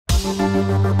G'day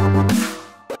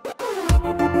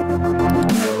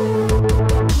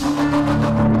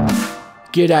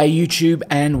YouTube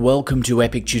and welcome to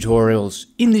Epic Tutorials.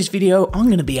 In this video I'm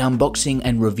going to be unboxing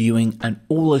and reviewing an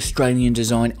all Australian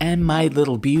design and made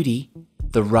little beauty,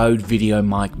 the Rode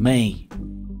VideoMic Me.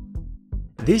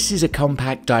 This is a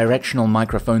compact directional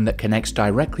microphone that connects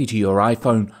directly to your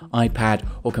iPhone, iPad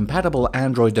or compatible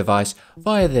Android device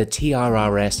via the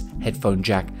TRRS headphone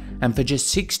jack, and for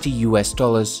just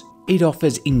 $60 it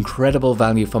offers incredible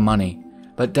value for money.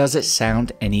 But does it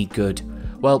sound any good?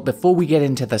 Well, before we get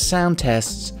into the sound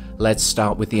tests, let's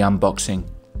start with the unboxing.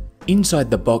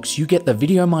 Inside the box, you get the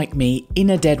VideoMic Me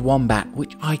in a dead wombat,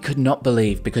 which I could not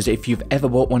believe, because if you've ever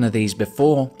bought one of these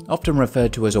before, often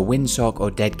referred to as a windsock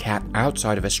or dead cat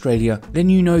outside of Australia, then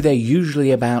you know they're usually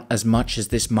about as much as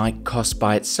this mic costs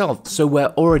by itself, so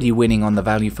we're already winning on the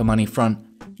value for money front.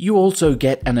 You also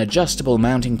get an adjustable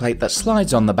mounting plate that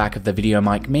slides on the back of the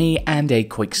VideoMic Me and a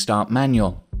quick start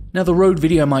manual. Now the Rode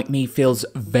VideoMic Me feels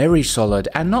very solid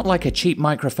and not like a cheap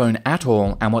microphone at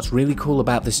all, and what's really cool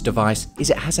about this device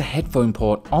is it has a headphone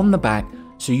port on the back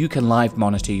so you can live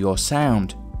monitor your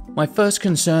sound. My first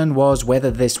concern was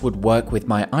whether this would work with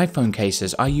my iPhone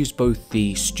cases. I used both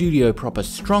the Studio Proper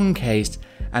Strong case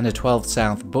and a 12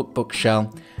 South book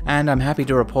shell, and I'm happy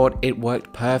to report it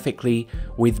worked perfectly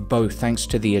with both thanks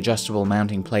to the adjustable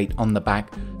mounting plate on the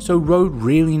back. So Rode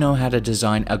really know how to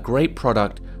design a great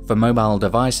product for mobile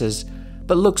devices,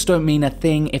 but looks don't mean a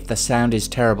thing if the sound is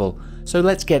terrible. So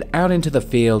let's get out into the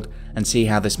field and see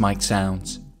how this mic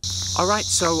sounds. Alright,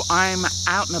 so I'm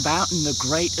out and about in the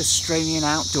great Australian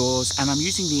outdoors, and I'm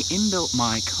using the inbuilt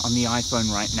mic on the iPhone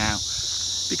right now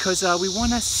because we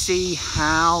want to see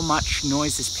how much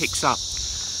noise this picks up.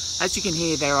 As you can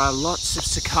hear, there are lots of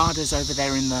cicadas over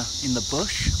there in the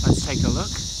bush. Let's take a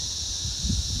look.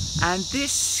 And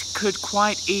this could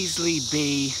quite easily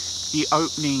be the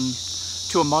opening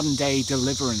to a modern day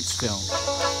Deliverance film.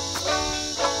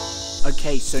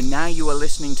 Okay, so now you are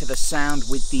listening to the sound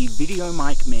with the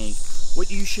VideoMic Me.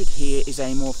 What you should hear is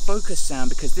a more focused sound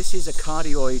because this is a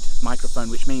cardioid microphone,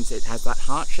 which means it has that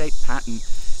heart-shaped pattern.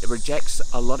 It rejects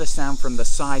a lot of sound from the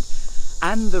side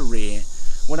and the rear.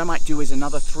 What I might do is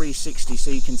another 360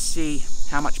 so you can see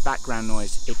how much background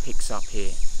noise it picks up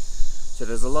here. So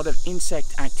there's a lot of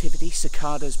insect activity,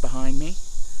 cicadas behind me,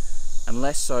 and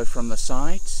less so from the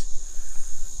sides,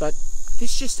 but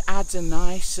this just adds a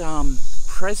nice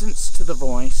presence to the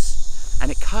voice,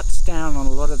 and it cuts down on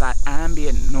a lot of that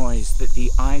ambient noise that the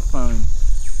iPhone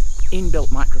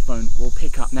inbuilt microphone will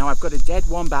pick up. Now I've got a dead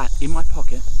wombat in my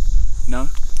pocket. No,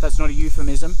 that's not a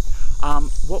euphemism.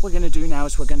 What we're going to do now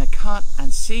is we're going to cut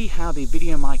and see how the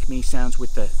VideoMic Me sounds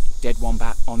with the dead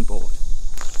wombat on board.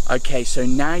 Okay, so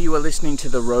now you are listening to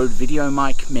the Rode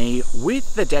VideoMic Me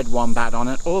with the dead wombat on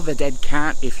it, or the dead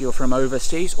cat if you're from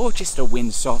overseas, or just a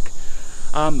windsock.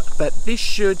 But this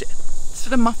should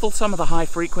sort of muffle some of the high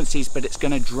frequencies, but it's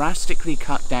going to drastically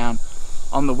cut down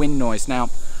on the wind noise. Now,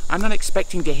 I'm not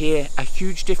expecting to hear a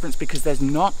huge difference because there's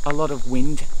not a lot of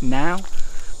wind now.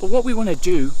 But what we want to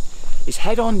do is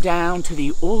head on down to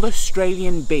the all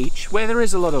Australian beach where there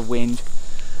is a lot of wind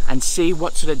and see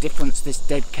what sort of difference this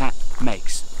dead cat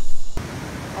makes.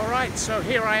 Alright, so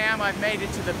here I am, I've made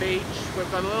it to the beach.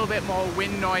 We've got a little bit more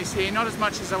wind noise here, not as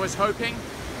much as I was hoping.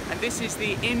 And this is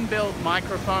the inbuilt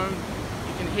microphone.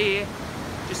 You can hear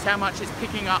just how much it's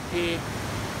picking up here.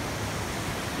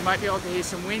 You might be able to hear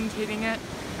some wind hitting it,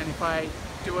 and if I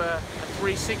do a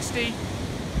 360, it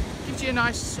gives you a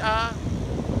nice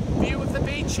view of the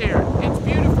beach here. It's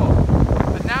beautiful.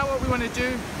 But now what we want to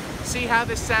do, see how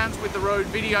this sounds with the Rode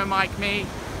VideoMic Me,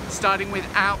 starting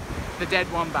without the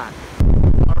dead wombat.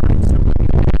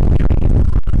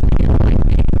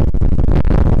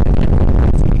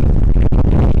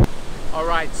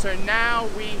 Alright, so now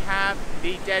we have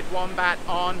the dead wombat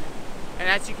on, and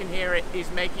as you can hear, it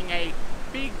is making a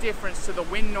big difference to the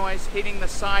wind noise hitting the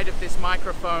side of this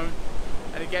microphone.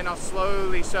 And again, I'll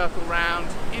slowly circle round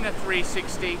in a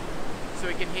 360 so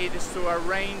we can hear this through a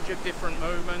range of different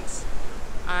movements.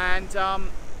 And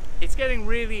it's getting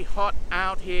really hot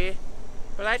out here,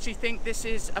 but I actually think this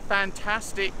is a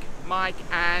fantastic mic,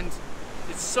 and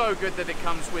it's so good that it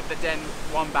comes with the dead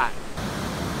wombat.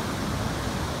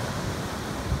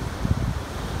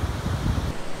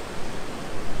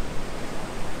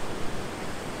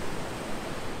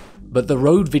 But the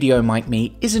Rode VideoMic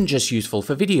Me isn't just useful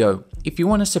for video. If you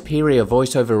want a superior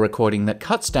voiceover recording that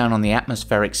cuts down on the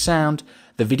atmospheric sound,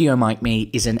 the VideoMic Me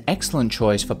is an excellent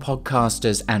choice for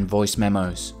podcasters and voice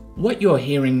memos. What you're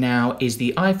hearing now is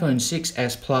the iPhone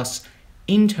 6s Plus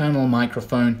internal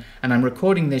microphone, and I'm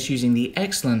recording this using the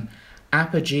excellent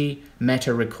Apogee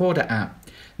Meta Recorder app.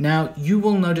 Now you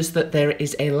will notice that there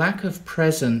is a lack of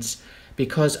presence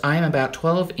because I am about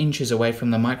 12 inches away from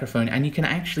the microphone, and you can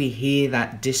actually hear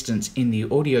that distance in the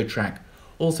audio track.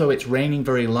 Also, it's raining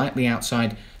very lightly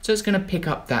outside, so it's going to pick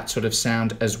up that sort of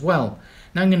sound as well.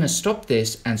 Now I'm going to stop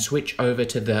this and switch over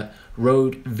to the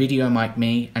Rode VideoMic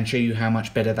Me and show you how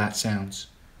much better that sounds.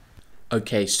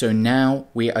 Okay, so now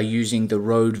we are using the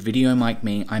Rode VideoMic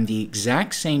Me. I'm the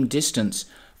exact same distance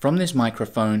from this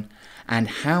microphone, and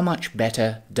how much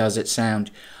better does it sound?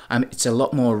 It's a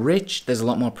lot more rich, there's a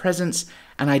lot more presence,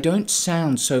 and I don't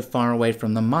sound so far away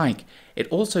from the mic. It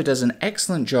also does an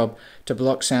excellent job to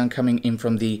block sound coming in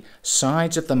from the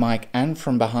sides of the mic and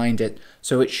from behind it,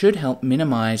 so it should help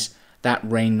minimize that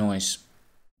rain noise.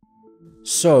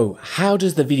 So, how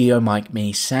does the VideoMic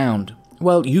Me sound?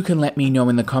 Well, you can let me know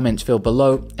in the comments field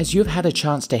below, as you've had a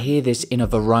chance to hear this in a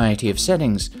variety of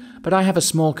settings, but I have a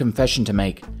small confession to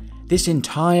make. This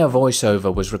entire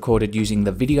voiceover was recorded using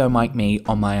the VideoMic Me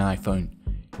on my iPhone.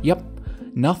 Yep,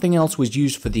 nothing else was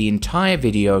used for the entire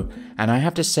video, and I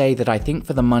have to say that I think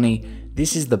for the money,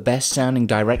 this is the best sounding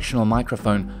directional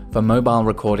microphone for mobile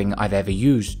recording I've ever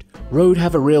used. Rode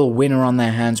have a real winner on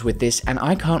their hands with this, and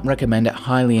I can't recommend it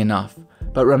highly enough.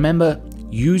 But remember,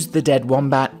 use the dead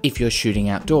wombat if you're shooting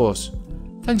outdoors.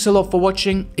 Thanks a lot for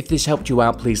watching. If this helped you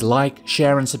out, please like,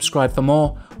 share and subscribe for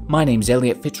more. My name's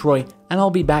Elliot Fitzroy, and I'll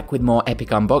be back with more epic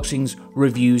unboxings,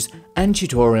 reviews and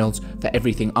tutorials for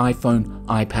everything iPhone,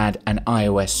 iPad and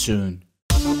iOS soon.